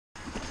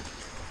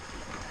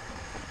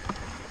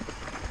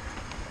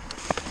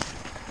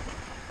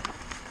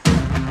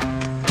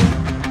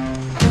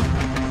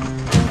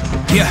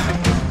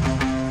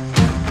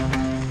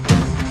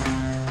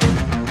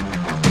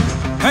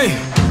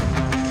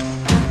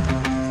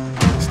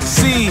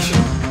prestige.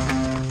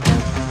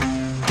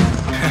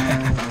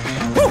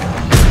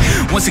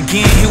 Once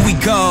again, here we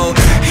go.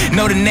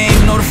 Know the name,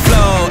 know the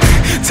flow.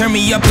 Turn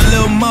me up a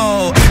little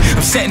more.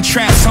 I'm setting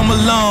traps, I'm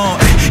alone.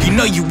 You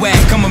know you whack,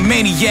 I'm a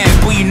maniac.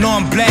 Boy, you know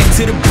I'm black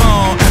to the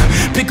bone.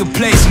 Pick a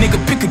place, nigga,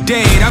 pick a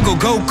date. I go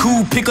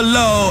cool, pick a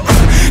load.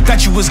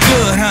 Thought you was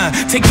good, huh?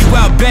 Take you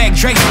out back,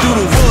 drag you through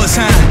the woods,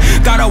 huh?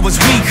 Thought I was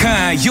weak,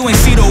 huh? You ain't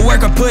see the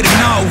work I put in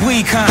all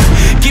week, huh?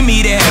 Give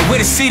me that, where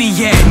the city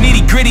at?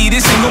 Nitty gritty,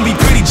 this ain't gonna be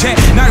pretty, Jack.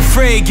 Not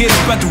afraid, get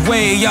up out the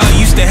way. Y'all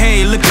used to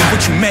hate, look at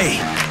what you made.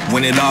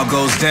 When it all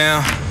goes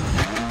down,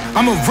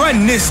 I'ma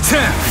run this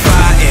town.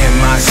 Fire in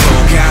my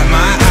soul, got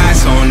my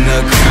eyes on the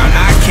ground.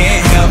 I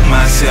can't help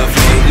myself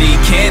lately,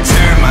 can't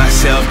turn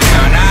myself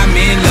down. I'm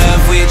in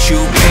love with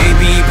you,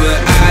 baby, but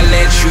I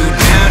let you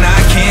down. I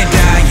can't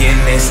die in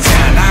this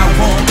town, I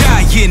won't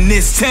die in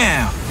this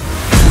town.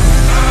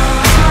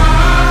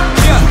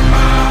 Yeah.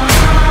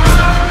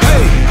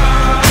 Hey,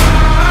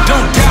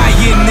 don't die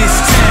in this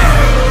town.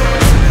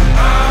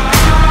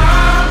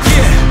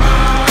 Yeah,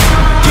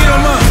 get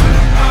 'em up.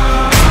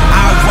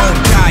 I won't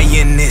die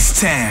in this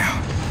town.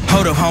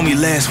 Hold up, homie,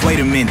 wait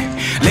a minute.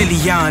 Lately,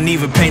 y'all don't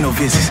even pay no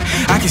visits.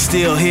 I can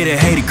still hear the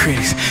hater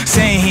critics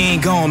saying he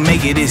ain't gonna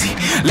make it, is he?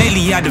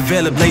 Lately, I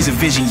developed laser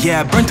vision.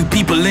 Yeah, I burn through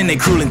people in their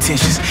cruel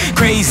intentions.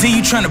 Crazy,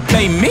 you tryna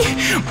play me?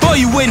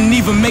 Boy, you wouldn't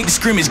even make the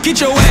scrimmage. Get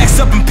your ass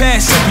up and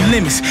pass up your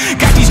limits.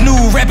 Got these new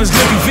rappers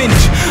looking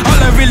vintage. All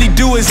I really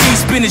do is eat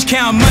spinach,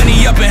 count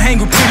money up and hang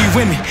with pretty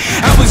women.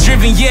 I was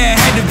driven, yeah, I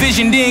had the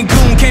vision. Then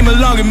Goon came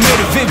along and made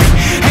it vivid.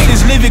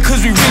 Haters living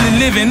cause we really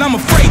living. I'm a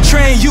freight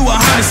train, you a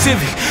Honda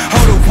Civic.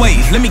 Hold up, wait,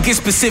 let me get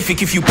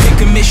specific. If you pick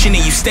a mission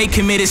and you stay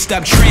committed,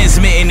 stop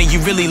transmitting and you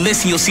really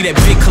listen, you'll see that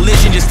big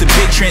collision, just a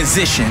big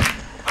transition.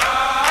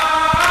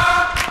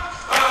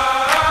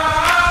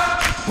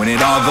 When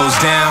it all goes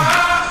down,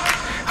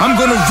 I'm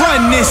gonna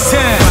run this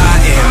town.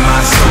 Fire in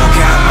my soul,